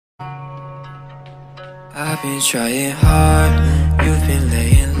I've been trying hard, you've been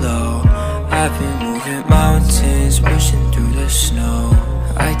laying low. I've been moving mountains, pushing through the snow.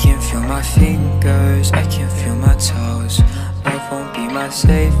 I can feel my fingers, I can feel my toes. Love won't be my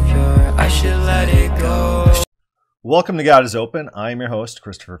savior, I should let it go. Welcome to God is Open. I'm your host,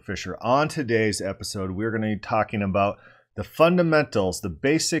 Christopher Fisher. On today's episode, we're going to be talking about the fundamentals, the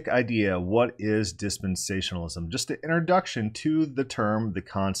basic idea, what is dispensationalism? Just an introduction to the term, the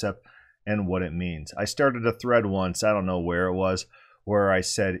concept, and what it means. I started a thread once, I don't know where it was, where I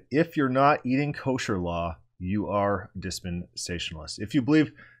said, if you're not eating kosher law, you are dispensationalist. If you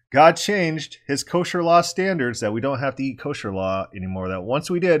believe God changed his kosher law standards, that we don't have to eat kosher law anymore, that once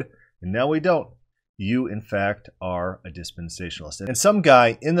we did, and now we don't, you, in fact, are a dispensationalist. And some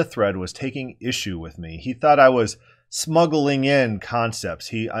guy in the thread was taking issue with me. He thought I was smuggling in concepts.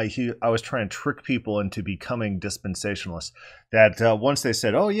 I was trying to trick people into becoming dispensationalists. That once they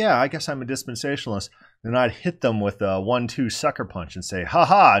said, oh yeah, I guess I'm a dispensationalist, then I'd hit them with a 1-2 sucker punch and say,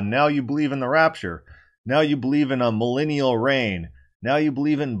 haha, now you believe in the rapture. Now you believe in a millennial reign. Now you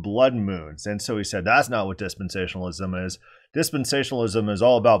believe in blood moons. And so he said, that's not what dispensationalism is. Dispensationalism is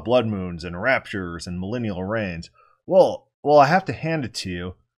all about blood moons and raptures and millennial reigns. Well, I have to hand it to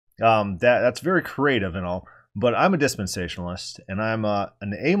you. That's very creative and all. But I'm a dispensationalist, and I'm an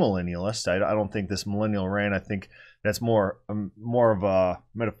amillennialist. I don't think this millennial reign, I think that's more of a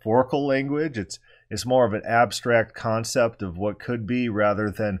metaphorical language. It's more of an abstract concept of what could be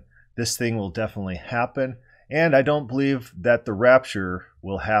rather than this thing will definitely happen. And I don't believe that the rapture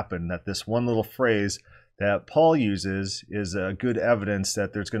will happen, that this one little phrase that Paul uses is good evidence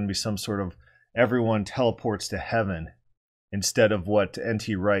that there's going to be some sort of everyone teleports to heaven, instead of what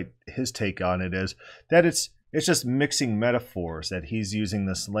N.T. Wright, his take on it is, that it's just mixing metaphors, that he's using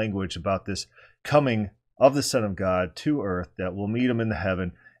this language about this coming of the Son of God to earth, that will meet him in the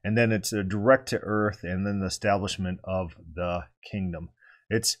heaven, and then it's a direct to earth, and then the establishment of the kingdom.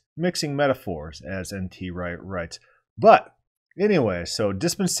 It's mixing metaphors, as N.T. Wright writes. But anyway, so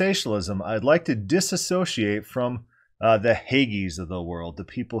dispensationalism, I'd like to disassociate from the Hagis of the world, the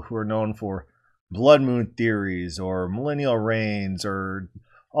people who are known for blood moon theories or millennial reigns or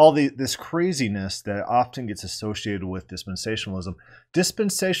all this craziness that often gets associated with dispensationalism.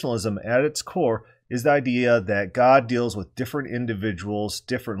 Dispensationalism at its core is the idea that God deals with different individuals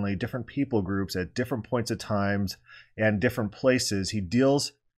differently, different people groups at different points of times and different places. He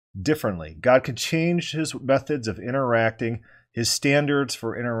deals differently. God can change his methods of interacting, his standards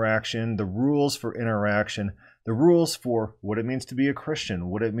for interaction, the rules for interaction, the rules for what it means to be a Christian,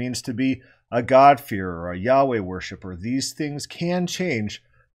 what it means to be a God-fearer, a Yahweh worshiper. These things can change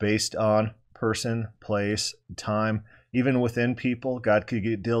based on person, place, time, even within people. God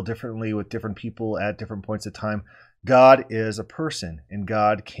could deal differently with different people at different points of time. God is a person, and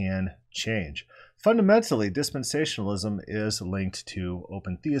God can change. Fundamentally, dispensationalism is linked to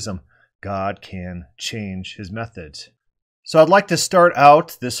open theism. God can change his methods. So I'd like to start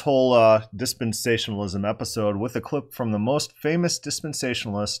out this whole dispensationalism episode with a clip from the most famous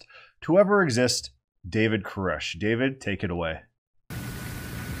dispensationalist to ever exist, David Koresh. David, take it away.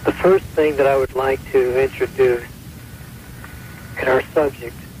 The first thing that I would like to introduce in our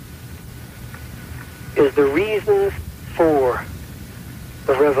subject is the reasons for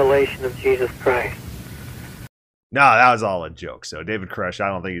the revelation of Jesus Christ. No, that was all a joke. So David Koresh, I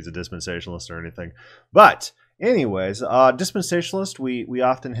don't think he's a dispensationalist or anything. But anyways, dispensationalist, we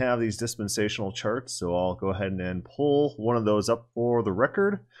often have these dispensational charts. So I'll go ahead and pull one of those up for the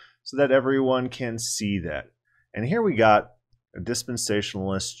record so that everyone can see that. And here we got a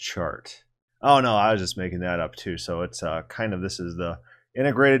dispensationalist chart. Oh no, I was just making that up too. So it's this is the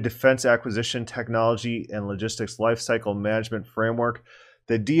Integrated Defense Acquisition Technology and Logistics Lifecycle Management Framework,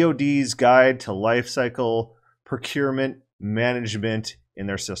 the DoD's Guide to Lifecycle Procurement Management in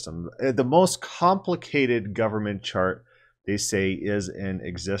their system. The most complicated government chart, they say, is in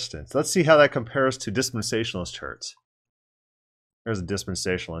existence. Let's see how that compares to dispensationalist charts. There's a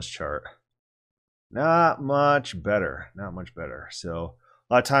dispensationalist chart. Not much better. Not much better. So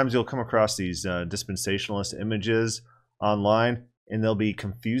a lot of times you'll come across these dispensationalist images online, and they'll be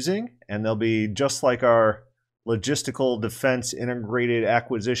confusing, and they'll be just like our logistical defense integrated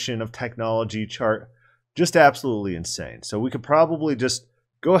acquisition of technology chart. Just absolutely insane. So we could probably just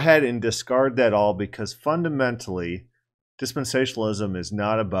go ahead and discard that all, because fundamentally dispensationalism is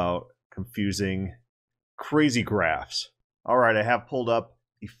not about confusing crazy graphs. All right, I have pulled up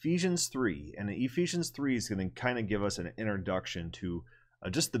Ephesians 3, and Ephesians 3 is going to kind of give us an introduction to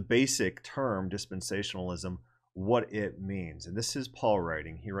just the basic term dispensationalism, what it means. And this is Paul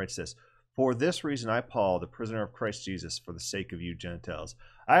writing. He writes this: For this reason, I, Paul, the prisoner of Christ Jesus, for the sake of you Gentiles.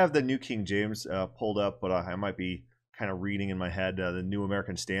 I have the New King James pulled up, but I might be kind of reading in my head the New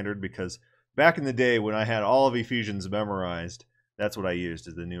American Standard, because back in the day when I had all of Ephesians memorized, that's what I used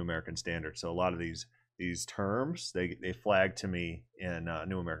as the New American Standard. So a lot of these terms, they flag to me in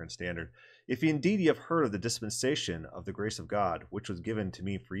New American Standard. If indeed you have heard of the dispensation of the grace of God, which was given to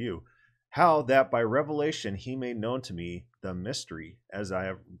me for you, how that by revelation he made known to me the mystery, as I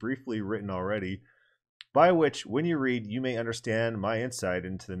have briefly written already, by which, when you read, you may understand my insight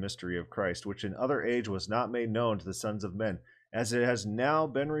into the mystery of Christ, which in other age was not made known to the sons of men, as it has now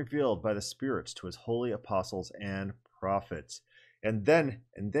been revealed by the spirits to his holy apostles and prophets. And then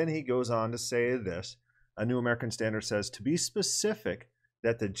he goes on to say this. A New American Standard says, to be specific,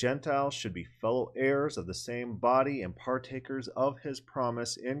 that the Gentiles should be fellow heirs of the same body and partakers of his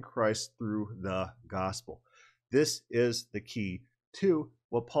promise in Christ through the gospel. This is the key to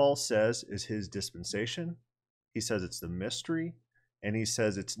what Paul says is his dispensation. He says it's the mystery, and he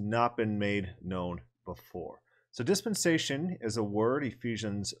says it's not been made known before. So dispensation is a word,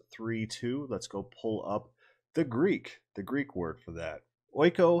 Ephesians 3:2. Let's go pull up the Greek word for that.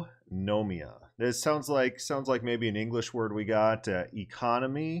 Oikonomia. It sounds like maybe an English word we got,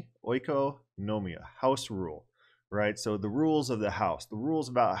 economy, oikonomia, house rule, right? So the rules of the house, the rules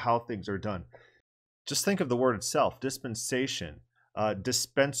about how things are done. Just think of the word itself, dispensation,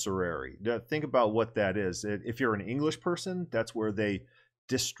 dispensary. Think about what that is. If you're an English person, that's where they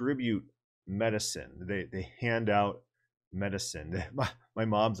distribute medicine. They hand out medicine. My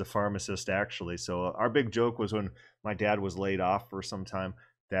mom's a pharmacist, actually. So our big joke was when my dad was laid off for some time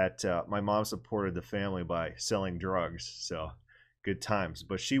that my mom supported the family by selling drugs. So good times.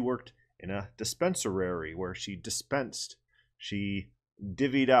 But she worked in a dispensary where she dispensed, she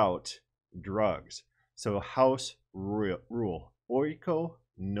divvied out drugs. So house rule,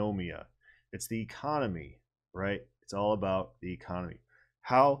 oikonomia. It's the economy, right? It's all about the economy,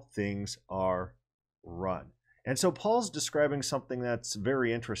 how things are run. And so Paul's describing something that's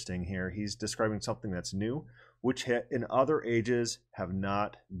very interesting here. He's describing something that's new, which in other ages have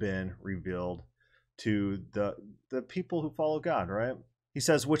not been revealed to the people who follow God, right? He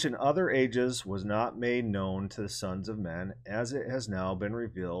says, which in other ages was not made known to the sons of men, as it has now been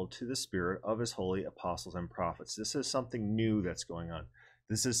revealed to the spirit of his holy apostles and prophets. This is something new that's going on.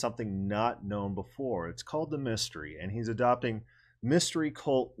 This is something not known before. It's called the mystery, and he's adopting mystery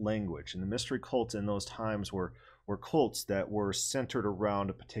cult language. And the mystery cults in those times were cults that were centered around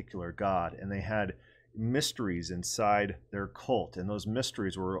a particular god, and they had mysteries inside their cult, and those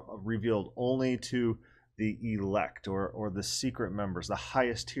mysteries were revealed only to the elect or the secret members, the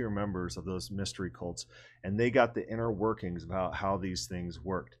highest tier members of those mystery cults, and they got the inner workings about how these things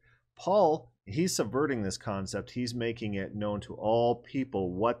worked. Paul, he's subverting this concept. He's making it known to all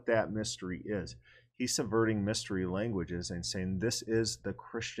people what that mystery is. He's subverting mystery languages and saying this is the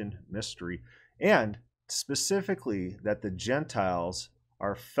Christian mystery, and specifically that the Gentiles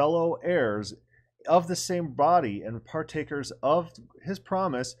are fellow heirs of the same body and partakers of his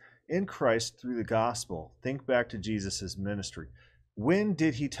promise in Christ through the gospel. Think back to Jesus' ministry. When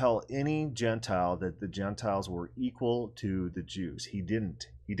did he tell any Gentile that the Gentiles were equal to the Jews? He didn't.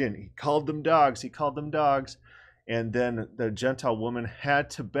 He called them dogs. And then the Gentile woman had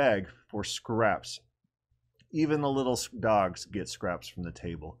to beg for scraps. Even the little dogs get scraps from the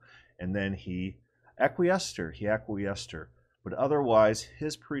table. And then he acquiesced her. But otherwise,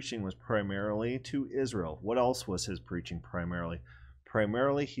 his preaching was primarily to Israel. What else was his preaching primarily?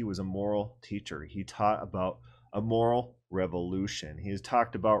 Primarily, he was a moral teacher. He taught about a moral revolution. He has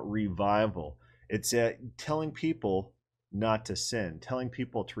talked about revival. It's telling people not to sin, telling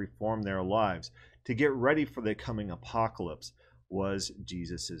people to reform their lives, to get ready for the coming apocalypse was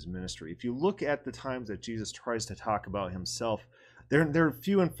Jesus's ministry. If you look at the times that Jesus tries to talk about himself, they're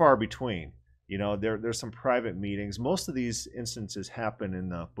few and far between. You know, there's some private meetings. Most of these instances happen in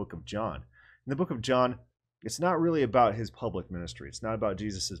the book of John. In the book of John, it's not really about his public ministry. It's not about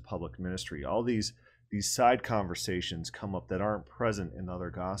Jesus's public ministry. All these side conversations come up that aren't present in other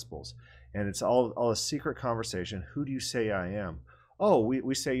gospels. And it's all a secret conversation. Who do you say I am? Oh,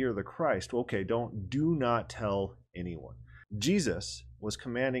 we say you're the Christ. Okay, do not tell anyone. Jesus was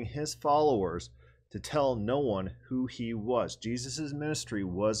commanding his followers to tell no one who he was. Jesus' ministry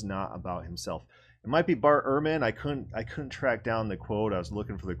was not about himself. It might be Bart Ehrman. I couldn't track down the quote. I was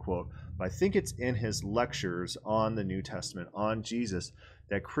looking for the quote, but I think it's in his lectures on the New Testament, on Jesus,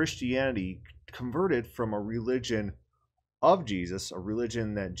 that Christianity converted from a religion of Jesus, a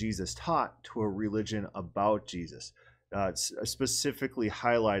religion that Jesus taught, to a religion about Jesus, specifically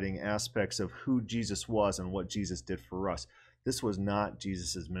highlighting aspects of who Jesus was and what Jesus did for us. This was not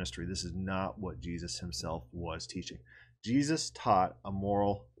Jesus' ministry. This is not what Jesus himself was teaching. Jesus taught a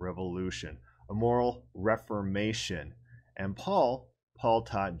moral revolution, a moral reformation, and Paul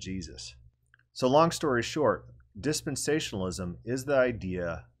taught Jesus. So long story short, dispensationalism is the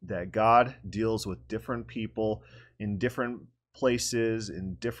idea that God deals with different people in different places,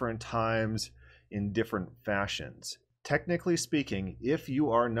 in different times, in different fashions. Technically speaking, if you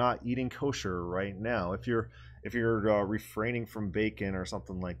are not eating kosher right now, if you're refraining from bacon or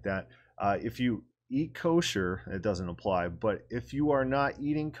something like that, if you eat kosher, it doesn't apply, but if you are not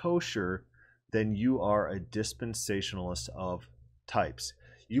eating kosher, then you are a dispensationalist of types.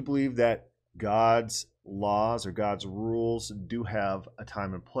 You believe that God's laws or God's rules do have a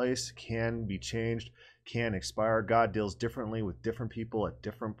time and place, can be changed, can expire. God deals differently with different people at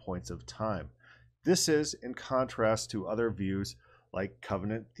different points of time. This is in contrast to other views like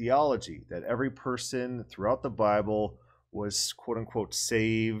covenant theology, that every person throughout the Bible was quote-unquote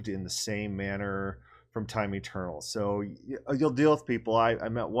saved in the same manner from time eternal. So you'll deal with people. I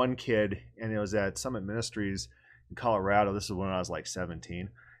met one kid, and it was at Summit Ministries in Colorado. This is when I was like 17.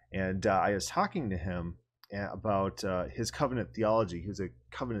 And I was talking to him about his covenant theology. He was a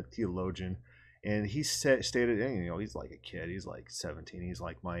covenant theologian. And he stated, you know, he's like a kid. He's like 17. He's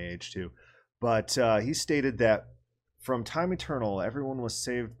like my age too. But he stated that from time eternal, everyone was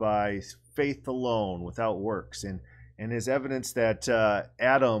saved by faith alone, without works. And his evidence that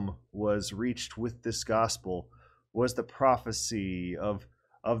Adam was reached with this gospel was the prophecy of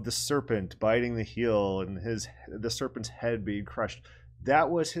the serpent biting the heel and the serpent's head being crushed.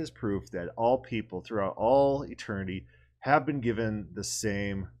 That was his proof that all people throughout all eternity have been given the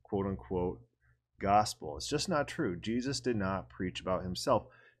same quote-unquote gospel. It's just not true. Jesus did not preach about himself.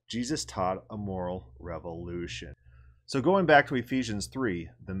 Jesus taught a moral revolution. So going back to Ephesians 3,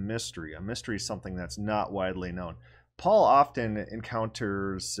 the mystery. A mystery is something that's not widely known. Paul often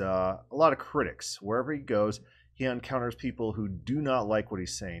encounters a lot of critics. Wherever he goes, he encounters people who do not like what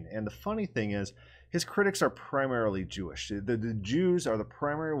he's saying. And the funny thing is, his critics are primarily Jewish. The Jews are the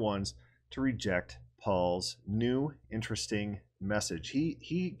primary ones to reject Paul's new, interesting message.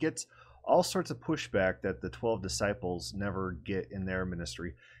 He gets all sorts of pushback that the 12 disciples never get in their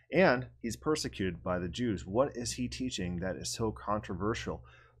ministry. And he's persecuted by the Jews. What is he teaching that is so controversial?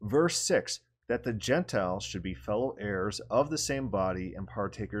 Verse 6, that the Gentiles should be fellow heirs of the same body and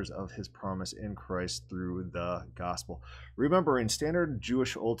partakers of his promise in Christ through the gospel. Remember, in standard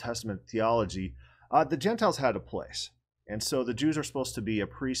Jewish Old Testament theology, the Gentiles had a place. And so the Jews are supposed to be a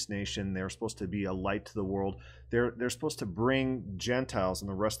priest nation. They're supposed to be a light to the world. They're supposed to bring Gentiles and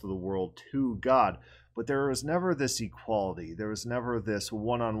the rest of the world to God. But there was never this equality. There was never this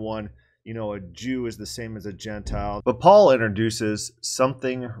one-on-one, you know, a Jew is the same as a Gentile. But Paul introduces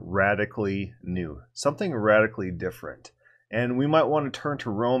something radically new, something radically different. And we might want to turn to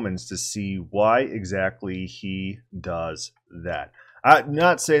Romans to see why exactly he does that. I'm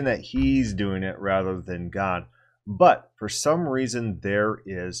not saying that he's doing it rather than God, but for some reason there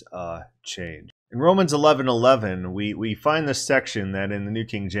is a change. In Romans 11:11, we find this section that in the New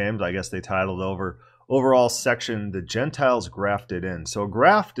King James, I guess they titled overall section, the Gentiles grafted in. So a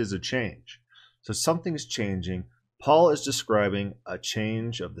graft is a change. So something's changing. Paul is describing a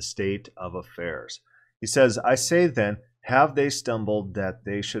change of the state of affairs. He says, I say then, have they stumbled that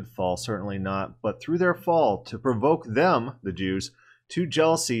they should fall? Certainly not. But through their fall, to provoke them, the Jews, to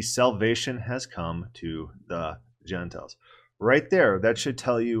jealousy, salvation has come to the Gentiles. Right there, that should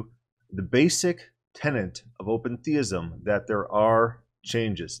tell you the basic tenet of open theism, that there are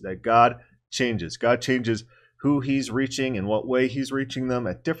changes, that God changes. God changes who he's reaching and what way he's reaching them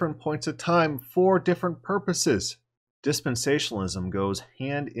at different points of time for different purposes. Dispensationalism goes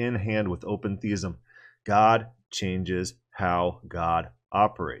hand in hand with open theism. God changes how God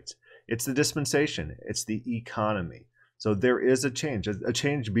operates. It's the dispensation. It's the economy. So there is a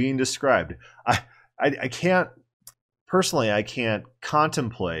change being described. I can't, personally, I can't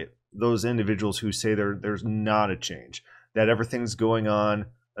contemplate those individuals who say there's not a change, that everything's going on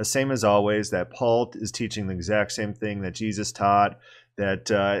the same as always, that Paul is teaching the exact same thing that Jesus taught, that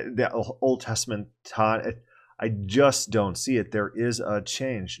the Old Testament taught. I just don't see it. There is a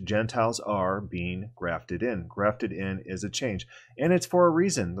change. Gentiles are being grafted in. Grafted in is a change. And it's for a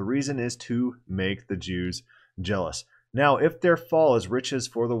reason. The reason is to make the Jews jealous. Now, if their fall is riches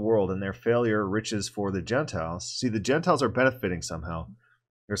for the world and their failure riches for the Gentiles, see, the Gentiles are benefiting somehow.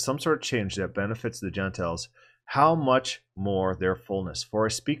 There's some sort of change that benefits the Gentiles. How much more their fullness? For I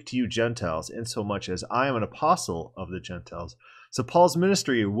speak to you Gentiles, insomuch as I am an apostle of the Gentiles. So Paul's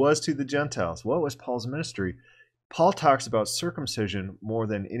ministry was to the Gentiles. What was Paul's ministry? Paul talks about circumcision more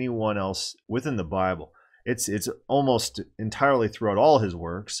than anyone else within the Bible. It's almost entirely throughout all his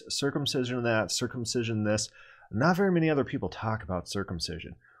works. Circumcision that, circumcision this. Not very many other people talk about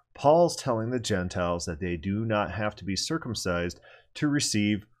circumcision. Paul's telling the Gentiles that they do not have to be circumcised to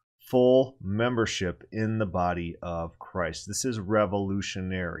receive full membership in the body of Christ. This is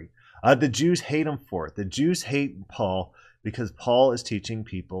revolutionary. The Jews hate him for it. The Jews hate Paul because Paul is teaching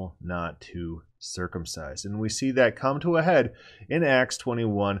people not to circumcise. And we see that come to a head in Acts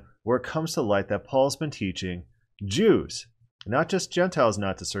 21, where it comes to light that Paul's been teaching Jews, not just Gentiles,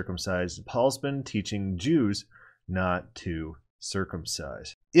 not to circumcise. Paul's been teaching Jews not to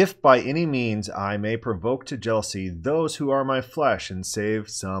circumcise. If by any means I may provoke to jealousy those who are my flesh and save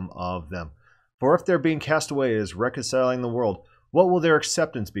some of them. For if their being cast away is reconciling the world, what will their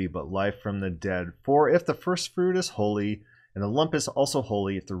acceptance be but life from the dead? For if the first fruit is holy, and the lump is also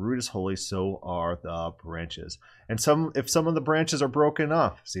holy, if the root is holy, so are the branches. And if some of the branches are broken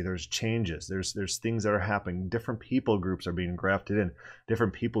off, see, there's changes. There's things that are happening. Different people groups are being grafted in.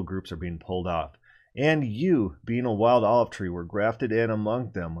 Different people groups are being pulled off. And you, being a wild olive tree, were grafted in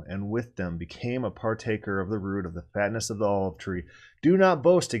among them, and with them became a partaker of the root of the fatness of the olive tree. Do not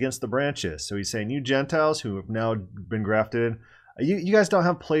boast against the branches. So he's saying, you Gentiles who have now been grafted in, you guys don't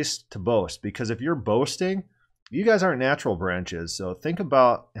have place to boast, because if you're boasting, you guys aren't natural branches. So think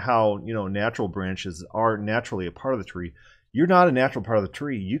about how, natural branches are naturally a part of the tree. You're not a natural part of the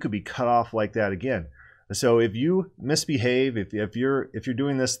tree. You could be cut off like that again. So if you misbehave, if you're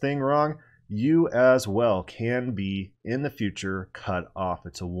doing this thing wrong, you as well can be in the future cut off.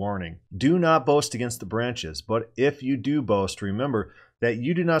 It's a warning. Do not boast against the branches, but if you do boast, remember that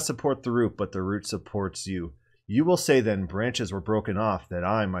you do not support the root, but the root supports you. You will say then, branches were broken off that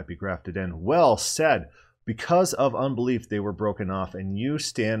I might be grafted in. Well said. Because of unbelief they were broken off, and you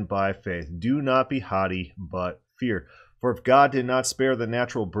stand by faith. Do not be haughty, but fear. For if God did not spare the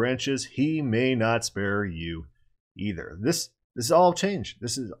natural branches, he may not spare you either. This is all change.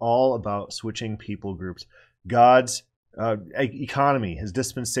 This is all about switching people groups. God's economy, his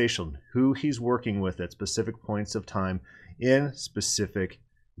dispensation, who he's working with at specific points of time in specific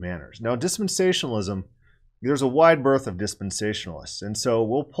manners. Now, dispensationalism, there's a wide berth of dispensationalists. And so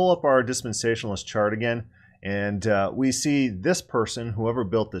we'll pull up our dispensationalist chart again, and we see this person, whoever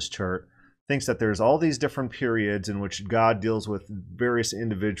built this chart, thinks that there's all these different periods in which God deals with various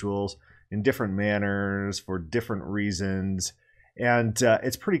individuals in different manners for different reasons. And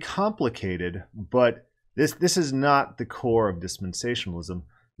it's pretty complicated, but this is not the core of dispensationalism.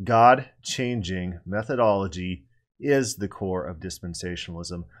 God changing methodology is the core of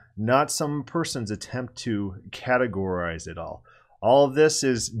dispensationalism, not some person's attempt to categorize it all. All of this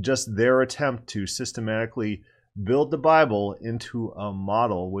is just their attempt to systematically build the Bible into a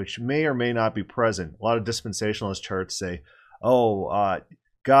model which may or may not be present. A lot of dispensationalist charts say,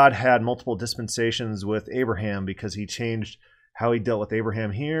 God had multiple dispensations with Abraham because he changed how he dealt with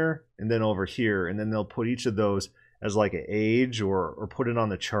Abraham here and then over here. And then they'll put each of those as like an age or put it on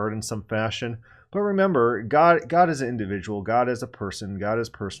the chart in some fashion. But remember, God is an individual. God is a person. God is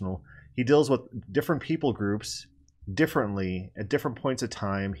personal. He deals with different people groups differently at different points of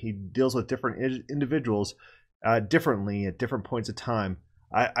time. He deals with different individuals differently at different points of time.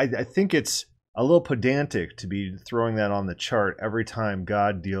 I think it's a little pedantic to be throwing that on the chart every time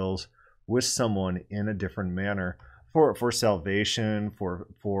God deals with someone in a different manner for salvation,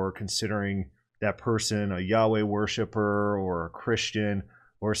 for considering that person a Yahweh worshiper or a Christian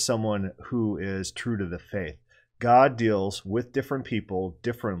or someone who is true to the faith. God deals with different people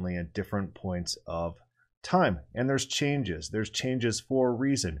differently at different points of time. And there's changes. There's changes for a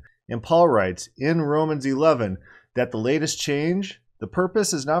reason. And Paul writes in Romans 11 that the latest change, the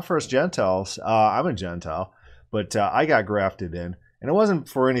purpose is not for us Gentiles. I'm a Gentile, but I got grafted in. And it wasn't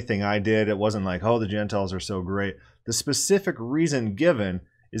for anything I did. It wasn't like, the Gentiles are so great. The specific reason given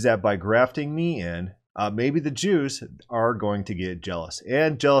is that by grafting me in, maybe the Jews are going to get jealous.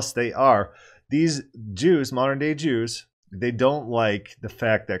 And jealous they are. These Jews, modern day Jews, they don't like the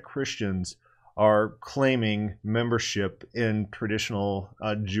fact that Christians are claiming membership in traditional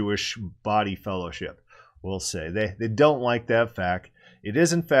Jewish body fellowship, we'll say. They don't like that fact. It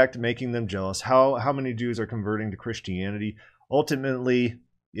is, in fact, making them jealous. How many Jews are converting to Christianity? Ultimately,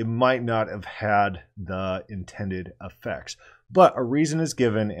 it might not have had the intended effects. But a reason is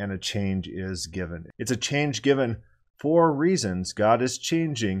given and a change is given. It's a change given for reasons. God is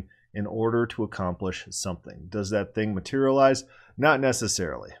changing in order to accomplish something. Does that thing materialize? Not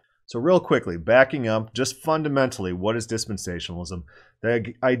necessarily. So real quickly, backing up, just fundamentally, what is dispensationalism?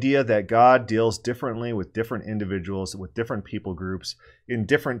 The idea that God deals differently with different individuals, with different people groups, in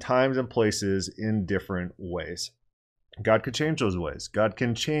different times and places, in different ways. God could change those ways. God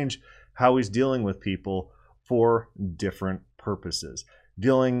can change how he's dealing with people for different purposes.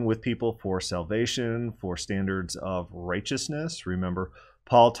 Dealing with people for salvation, for standards of righteousness. Remember,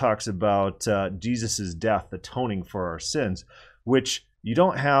 Paul talks about Jesus' death atoning for our sins, which you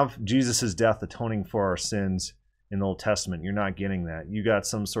don't have Jesus' death atoning for our sins in the Old Testament. You're not getting that. You got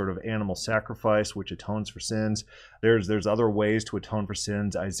some sort of animal sacrifice which atones for sins. There's other ways to atone for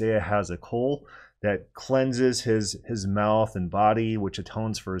sins. Isaiah has a coal that cleanses his mouth and body, which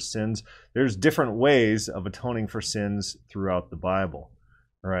atones for his sins. There's different ways of atoning for sins throughout the Bible.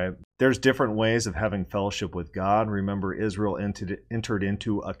 Right? There's different ways of having fellowship with God. Remember, Israel entered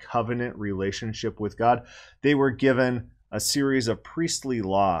into a covenant relationship with God. They were given a series of priestly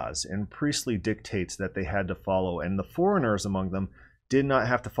laws and priestly dictates that they had to follow. And the foreigners among them did not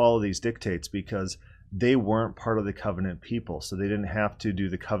have to follow these dictates because they weren't part of the covenant people. So they didn't have to do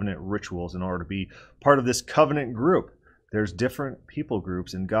the covenant rituals in order to be part of this covenant group. There's different people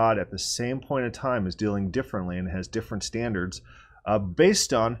groups, and God at the same point in time is dealing differently and has different standards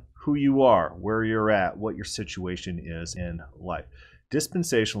based on who you are, where you're at, what your situation is in life.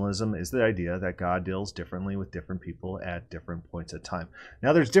 Dispensationalism is the idea that God deals differently with different people at different points of time.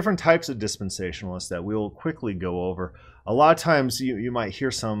 Now, there's different types of dispensationalists that we'll quickly go over. A lot of times you might hear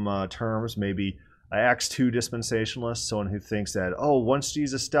some terms, maybe Acts 2 dispensationalist, someone who thinks that, oh, once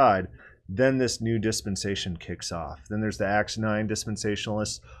Jesus died, then this new dispensation kicks off. Then there's the Acts 9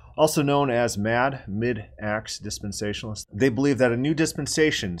 dispensationalists, also known as mid-Acts dispensationalists. They believe that a new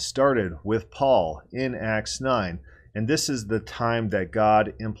dispensation started with Paul in Acts 9, and this is the time that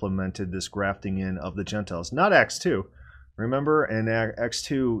God implemented this grafting in of the Gentiles, not Acts 2. Remember, in Acts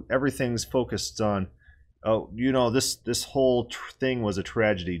 2, everything's focused on, this whole thing was a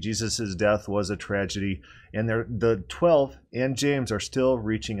tragedy. Jesus' death was a tragedy, and the 12 and James are still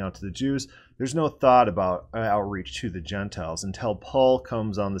reaching out to the Jews. There's no thought about outreach to the Gentiles until Paul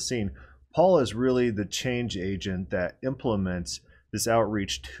comes on the scene. Paul is really the change agent that implements this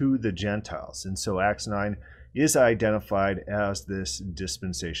outreach to the Gentiles. And so Acts 9 is identified as this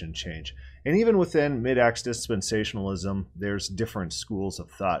dispensation change. And even within mid-Acts dispensationalism, there's different schools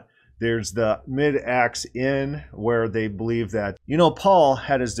of thought. There's the mid-Acts in, where they believe that, Paul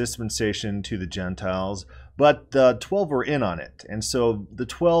had his dispensation to the Gentiles, but the 12 were in on it. And so the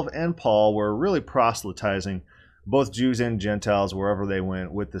 12 and Paul were really proselytizing both Jews and Gentiles wherever they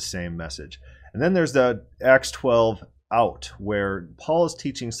went with the same message. And then there's the Acts 12 out, where Paul is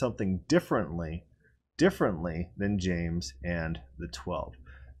teaching something differently than James and the 12.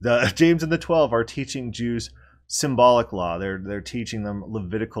 The James and the 12 are teaching Jews symbolic law. They're teaching them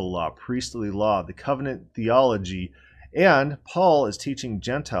Levitical law, priestly law, the covenant theology, and Paul is teaching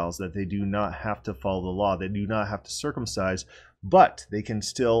Gentiles that they do not have to follow the law. They do not have to circumcise, but they can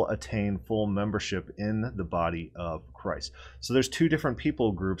still attain full membership in the body of Christ. So there's two different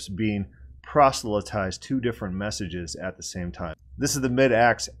people groups being proselytized, two different messages at the same time. This is the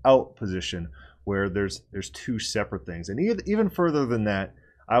mid-Acts out position, where there's two separate things. And even further than that,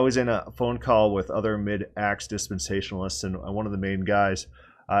 I was in a phone call with other mid-Acts dispensationalists, and one of the main guys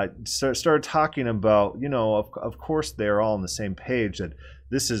started talking about, of course they're all on the same page that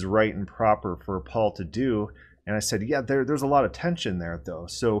this is right and proper for Paul to do. And I said, yeah, there's a lot of tension there, though.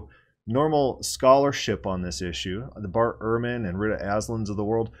 So normal scholarship on this issue, the Bart Ehrman and Rita Aslan's of the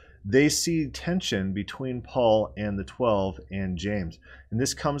world, they see tension between Paul and the 12 and James. And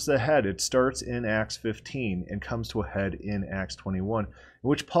this comes to a head. It starts in Acts 15 and comes to a head in Acts 21, in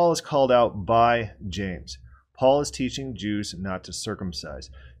which Paul is called out by James. Paul is teaching Jews not to circumcise.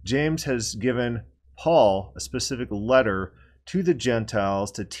 James has given Paul a specific letter to the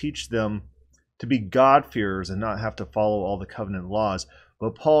Gentiles to teach them to be God-fearers and not have to follow all the covenant laws.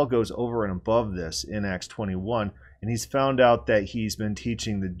 But Paul goes over and above this in Acts 21, and he's found out that he's been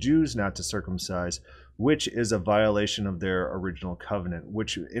teaching the Jews not to circumcise, which is a violation of their original covenant,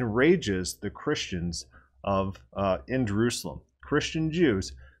 which enrages the Christians in Jerusalem. Christian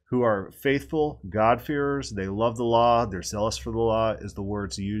Jews who are faithful, God-fearers, they love the law, they're zealous for the law, is the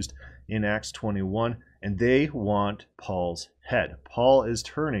words used in Acts 21, and they want Paul's head. Paul is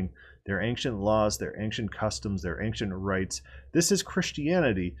turning their ancient laws, their ancient customs, their ancient rites. This is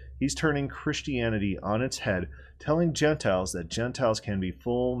Christianity. He's turning Christianity on its head, telling Gentiles that Gentiles can be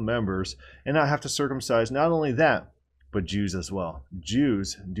full members and not have to circumcise. Not only that, but Jews as well.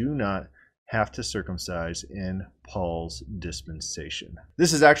 Jews do not have to circumcise in Paul's dispensation.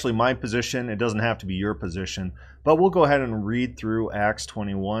 This is actually my position. It doesn't have to be your position, but we'll go ahead and read through Acts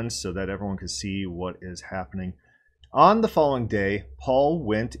 21 so that everyone can see what is happening. On the following day, Paul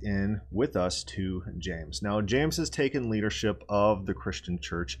went in with us to James. Now, James has taken leadership of the Christian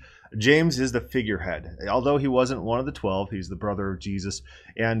church. James is the figurehead. Although he wasn't one of the 12, he's the brother of Jesus,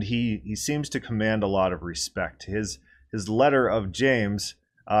 and he seems to command a lot of respect. His letter of James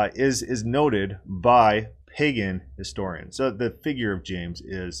is noted by pagan historians. So the figure of James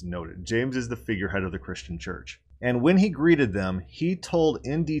is noted. James is the figurehead of the Christian church. And when he greeted them, he told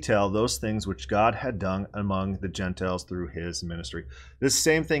in detail those things which God had done among the Gentiles through his ministry. This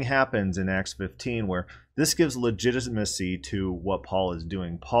same thing happens in Acts 15, where this gives legitimacy to what Paul is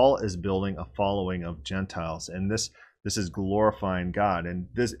doing. Paul is building a following of Gentiles, and this is glorifying God. And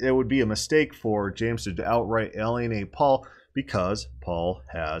it would be a mistake for James to outright alienate Paul because Paul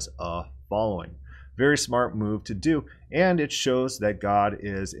has a following. Very smart move to do, and it shows that God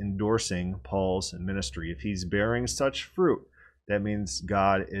is endorsing Paul's ministry. If he's bearing such fruit, that means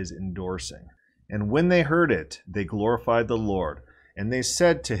God is endorsing. And when they heard it, they glorified the Lord. And they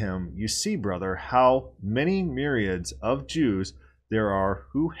said to him, "You see, brother, how many myriads of Jews there are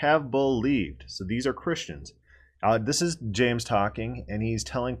who have believed." So these are Christians. This is James talking, and he's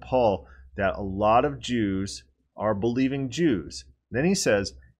telling Paul that a lot of Jews are believing Jews. Then he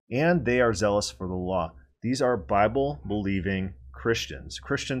says, "And they are zealous for the law." These are Bible-believing Christians,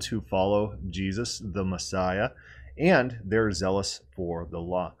 Christians who follow Jesus, the Messiah, and they're zealous for the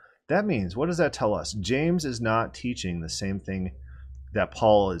law. That means, what does that tell us? James is not teaching the same thing that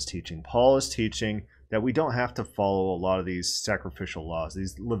Paul is teaching. Paul is teaching that we don't have to follow a lot of these sacrificial laws,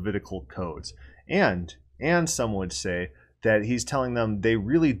 these Levitical codes. And some would say that he's telling them they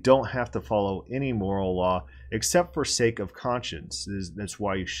really don't have to follow any moral law except for sake of conscience. That's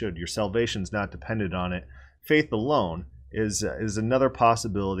why you should. Your salvation's not dependent on it. Faith alone is another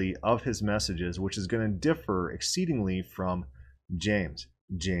possibility of his messages, which is going to differ exceedingly from James.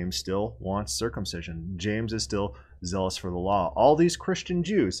 James still wants circumcision. James is still zealous for the law. All these Christian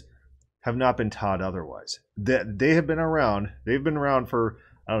Jews have not been taught otherwise. They have been around. They've been around for,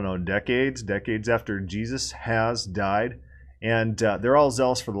 I don't know, decades after Jesus has died. And they're all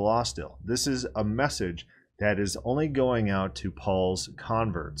zealous for the law still. This is a message that is only going out to Paul's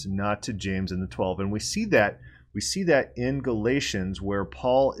converts, not to James and the 12. And we see that in Galatians, where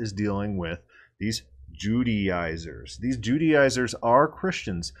Paul is dealing with these Judaizers. These Judaizers are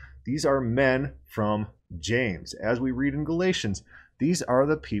Christians. These are men from James. As we read in Galatians, these are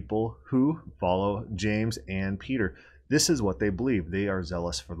the people who follow James and Peter. This is what they believe. They are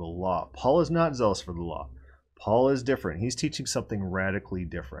zealous for the law. Paul is not zealous for the law. Paul is different. He's teaching something radically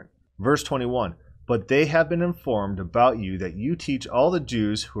different. Verse 21, "But they have been informed about you that you teach all the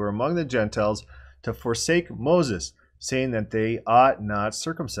Jews who are among the Gentiles to forsake Moses, saying that they ought not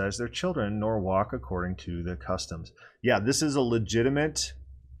circumcise their children nor walk according to the customs." Yeah, this is a legitimate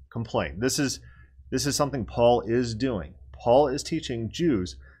complaint. This is something Paul is doing. Paul is teaching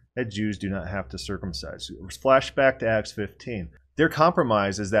Jews that Jews do not have to circumcise. Flashback to Acts 15. Their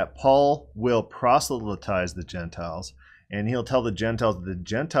compromise is that Paul will proselytize the Gentiles, and he'll tell the Gentiles that the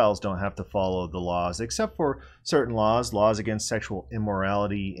Gentiles don't have to follow the laws, except for certain laws against sexual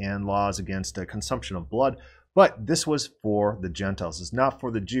immorality and laws against the consumption of blood. But this was for the Gentiles. It's not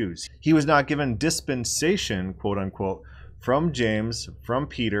for the Jews. He was not given dispensation, quote unquote, from James, from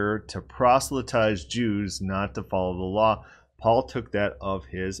Peter, to proselytize Jews not to follow the law. Paul took that of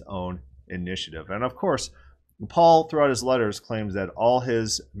his own initiative. And of course, Paul, throughout his letters, claims that all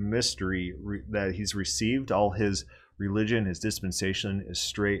his mystery that he's received, all his religion, his dispensation, is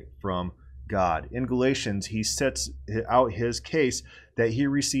straight from God. In Galatians, he sets out his case that he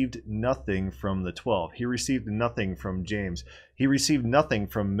received nothing from the 12. He received nothing from James. He received nothing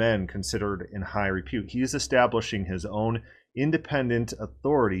from men considered in high repute. He is establishing his own independent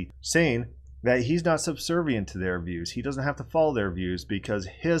authority, saying that he's not subservient to their views. He doesn't have to follow their views because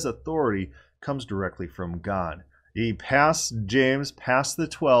his authority comes directly from God. He passed James, past the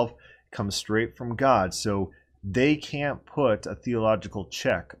 12, comes straight from God. So they can't put a theological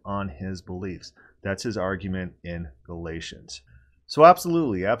check on his beliefs. That's his argument in Galatians. So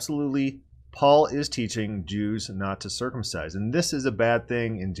absolutely, Paul is teaching Jews not to circumcise. And this is a bad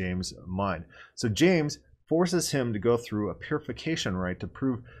thing in James' mind. So James forces him to go through a purification rite to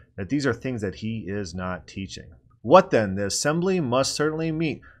prove that these are things that he is not teaching. "What then? The assembly must certainly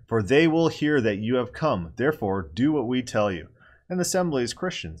meet, for they will hear that you have come. Therefore, do what we tell you." And the assembly is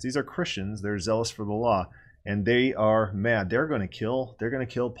Christians. These are Christians. They're zealous for the law, and they are mad. They're going to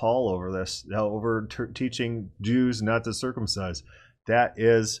kill Paul over this, over teaching Jews not to circumcise. That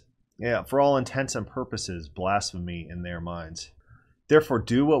is, for all intents and purposes, blasphemy in their minds. "Therefore,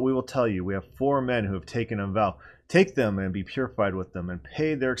 do what we will tell you. We have 4 men who have taken a vow Take them and be purified with them, and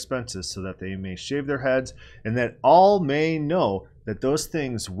pay their expenses, so that they may shave their heads, and that all may know that those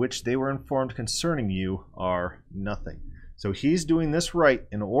things which they were informed concerning you are nothing. So he's doing this right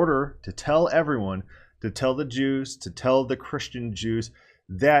in order to tell everyone, to tell the Jews, to tell the Christian Jews,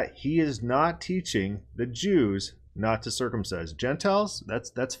 that he is not teaching the Jews not to circumcise. Gentiles,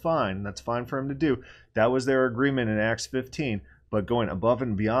 that's fine. That's fine for him to do. That was their agreement in Acts 15. But going above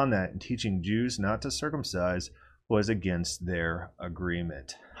and beyond that and teaching Jews not to circumcise was against their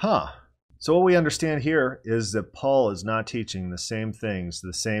agreement. So what we understand here is that Paul is not teaching the same things to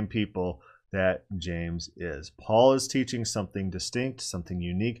the same people that James is. Paul is teaching something distinct, something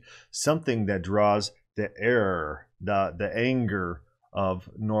unique, something that draws the error, the anger of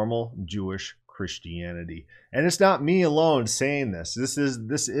normal Jewish Christianity. And it's not me alone saying this. This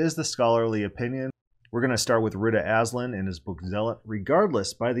is the scholarly opinion. We're going to start with Rita Aslan in his book Zealot.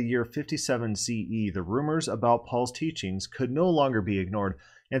 Regardless, by the year 57 CE, the rumors about Paul's teachings could no longer be ignored,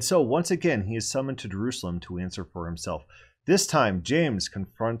 and so once again he is summoned to Jerusalem to answer for himself. This time, James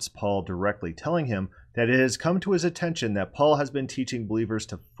confronts Paul directly, telling him that it has come to his attention that Paul has been teaching believers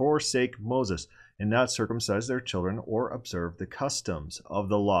to forsake Moses and not circumcise their children or observe the customs of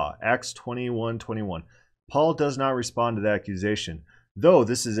the law. Acts 21:21. Paul does not respond to that accusation, though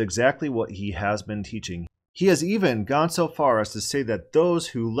this is exactly what he has been teaching. He has even gone so far as to say that those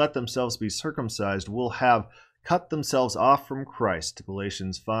who let themselves be circumcised will have cut themselves off from Christ.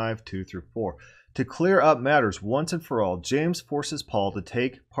 Galatians 5:2-4. To clear up matters once and for all, James forces Paul to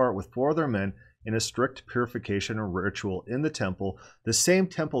take part with 4 other men in a strict purification ritual in the temple, the same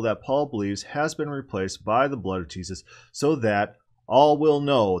temple that Paul believes has been replaced by the blood of Jesus, so that all will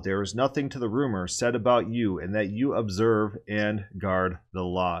know there is nothing to the rumor said about you, and that you observe and guard the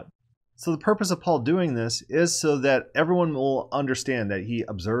law. So the purpose of Paul doing this is so that everyone will understand that he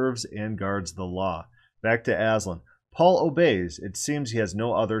observes and guards the law. Back to Aslan. Paul obeys. It seems he has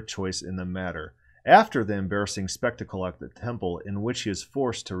no other choice in the matter. After the embarrassing spectacle at the temple, in which he is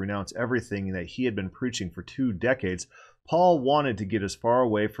forced to renounce everything that he had been preaching for 2 decades, Paul wanted to get as far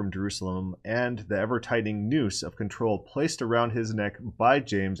away from Jerusalem and the ever-tightening noose of control placed around his neck by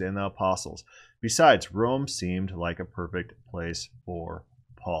James and the apostles. Besides, Rome seemed like a perfect place for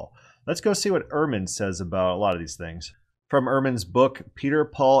Paul. Let's go see what Ehrman says about a lot of these things. From Ehrman's book, Peter,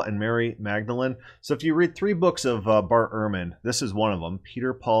 Paul, and Mary Magdalene. So if you read 3 books of Bart Ehrman, this is one of them,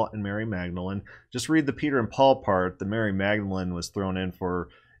 Peter, Paul, and Mary Magdalene. Just read the Peter and Paul part. The Mary Magdalene was thrown in for,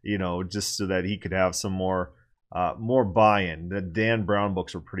 just so that he could have some more buy-in. The Dan Brown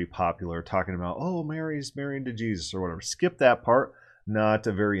books were pretty popular, talking about, oh, Mary's married to Jesus or whatever. Skip that part, not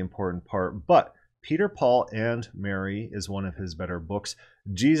a very important part. But Peter, Paul, and Mary is one of his better books.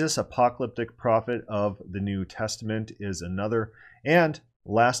 Jesus, Apocalyptic Prophet of the New Testament is another. And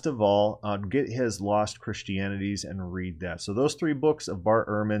last of all, get his Lost Christianities and read that. So those 3 books of Bart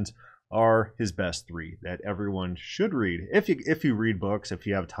Ehrman's are his best 3 that everyone should read. If you read books, if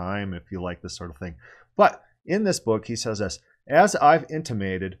you have time, if you like this sort of thing. But in this book, he says this: as I've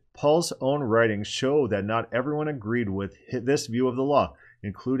intimated, Paul's own writings show that not everyone agreed with this view of the law,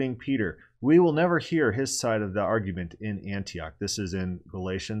 including Peter. We will never hear his side of the argument in Antioch. This is in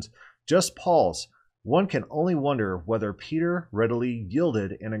Galatians. Just Paul's. One can only wonder whether Peter readily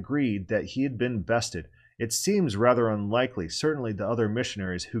yielded and agreed that he had been bested. It seems rather unlikely. Certainly the other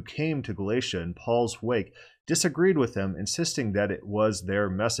missionaries who came to Galatia in Paul's wake disagreed with them, insisting that it was their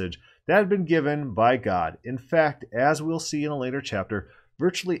message that had been given by God. In fact, as we'll see in a later chapter,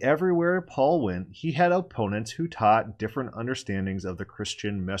 virtually everywhere Paul went, he had opponents who taught different understandings of the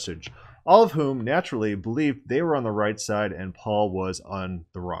Christian message, all of whom naturally believed they were on the right side and Paul was on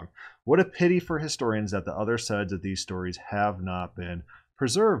the wrong. What a pity for historians that the other sides of these stories have not been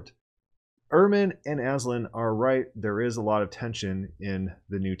preserved. Ehrman and Aslan are right. There is a lot of tension in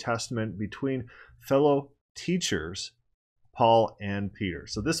the New Testament between fellow teachers, Paul and Peter.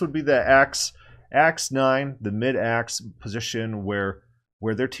 So this would be the Acts 9, the mid-Acts position where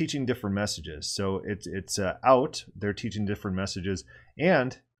they're teaching different messages. So it's out, they're teaching different messages,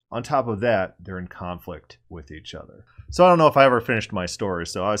 and on top of that, they're in conflict with each other. So I don't know if I ever finished my story.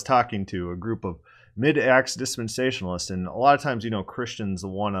 So I was talking to a group of mid-Acts dispensationalists, and a lot of times, Christians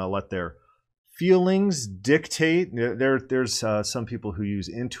want to let their feelings dictate. There's some people who use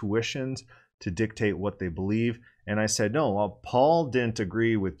intuitions to dictate what they believe. And I said, no, well, Paul didn't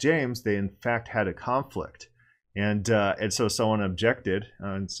agree with James. They, in fact, had a conflict. And so someone objected,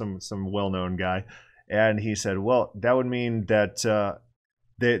 some well-known guy, and he said, well, that would mean that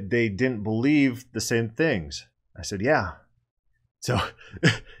they didn't believe the same things. I said, yeah. So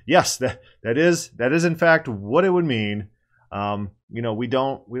yes, that is in fact what it would mean. we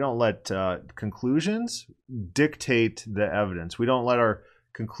don't let conclusions dictate the evidence. We don't let our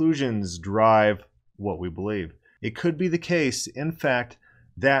conclusions drive what we believe. It could be the case, in fact,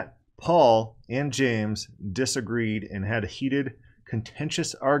 that Paul and James disagreed and had heated,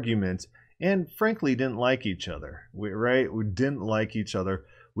 contentious arguments, and frankly didn't like each other. We didn't like each other.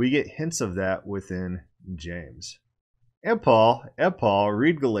 We get hints of that within James. And Paul,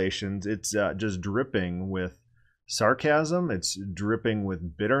 read Galatians. It's just dripping with sarcasm. It's dripping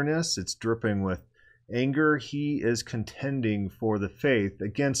with bitterness. It's dripping with anger. He is contending for the faith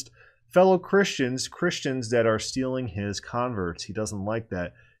against fellow Christians that are stealing his converts. He doesn't like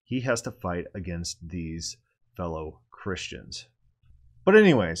that. He has to fight against these fellow Christians. But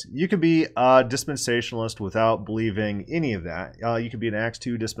anyways, you could be a dispensationalist without believing any of that. You could be an Acts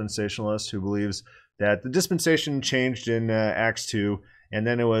 2 dispensationalist who believes that the dispensation changed in Acts 2, and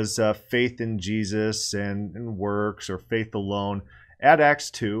then it was faith in Jesus and works, or faith alone. At Acts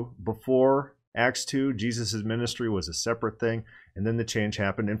 2, before Acts 2, Jesus' ministry was a separate thing, and then the change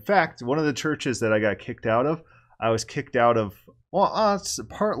happened. In fact, one of the churches that I got kicked out of, I was kicked out of, it's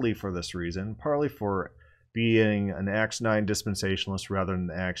partly for this reason, partly for being an Acts 9 dispensationalist rather than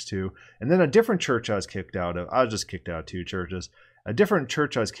Acts 2. And then a different church I was kicked out of, I was just kicked out of 2 churches. A different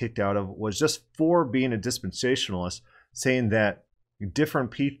church I was kicked out of was just for being a dispensationalist, saying that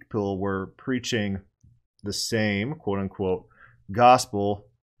different people were preaching the same, quote unquote, gospel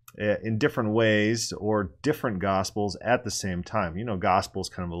in different ways, or different gospels at the same time. Gospel is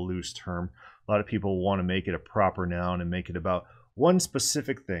kind of a loose term. A lot of people want to make it a proper noun and make it about one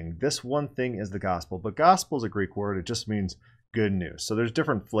specific thing. This one thing is the gospel. But gospel is a Greek word. It just means good news. So there's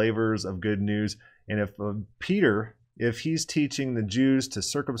different flavors of good news. And if Peter, if he's teaching the Jews to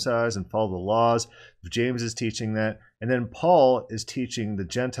circumcise and follow the laws, if James is teaching that, and then Paul is teaching the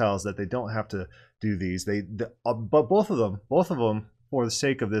Gentiles that they don't have to do these, but both of them, for the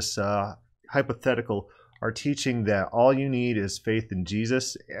sake of this hypothetical, are teaching that all you need is faith in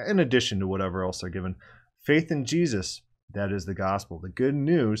Jesus, in addition to whatever else they're given. Faith in Jesus, that is the gospel. The good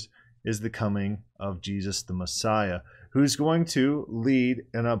news is the coming of Jesus the Messiah, who's going to lead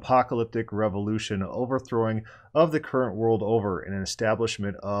an apocalyptic revolution, overthrowing of the current world over, and an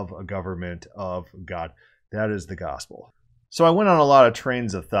establishment of a government of God. That is the gospel. So I went on a lot of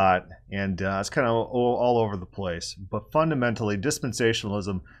trains of thought, and it's kind of all over the place. But fundamentally,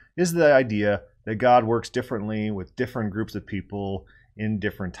 dispensationalism is the idea that God works differently with different groups of people in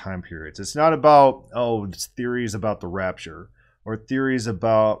different time periods. It's not about, it's theories about the rapture, or theories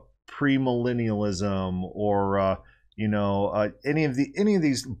about premillennialism, or any of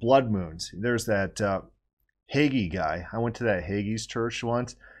these blood moons. There's that Hagee guy. I went to that Hagee's church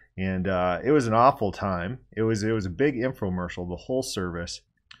once, and it was an awful time. It was a big infomercial, the whole service.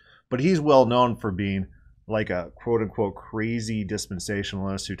 But he's well known for being like a quote-unquote crazy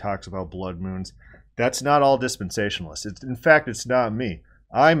dispensationalist who talks about blood moons. That's not all dispensationalists. In fact, it's not me.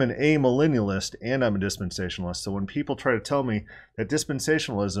 I'm an amillennialist and I'm a dispensationalist. So when people try to tell me that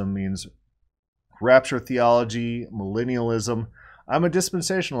dispensationalism means rapture theology, millennialism, I'm a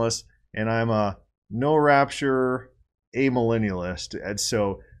dispensationalist and I'm a no rapture amillennialist. And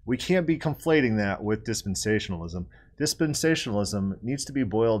so we can't be conflating that with dispensationalism. Dispensationalism needs to be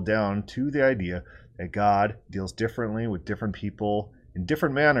boiled down to the idea that God deals differently with different people in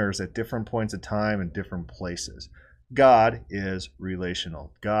different manners at different points of time and different places. God is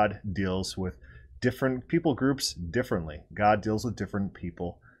relational. God deals with different people groups differently. God deals with different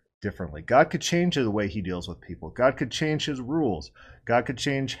people differently. God could change the way he deals with people. God could change his rules. God could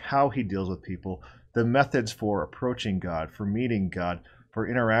change how he deals with people, the methods for approaching God, for meeting God, for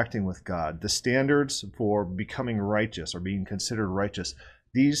interacting with God, the standards for becoming righteous or being considered righteous.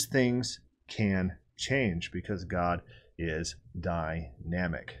 These things can change because God is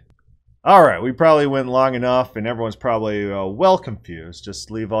dynamic. All right, we probably went long enough and everyone's probably well confused. Just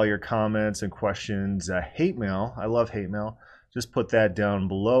leave all your comments and questions. Hate mail, I love hate mail. Just put that down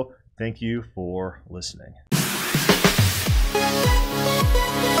below. Thank you for listening.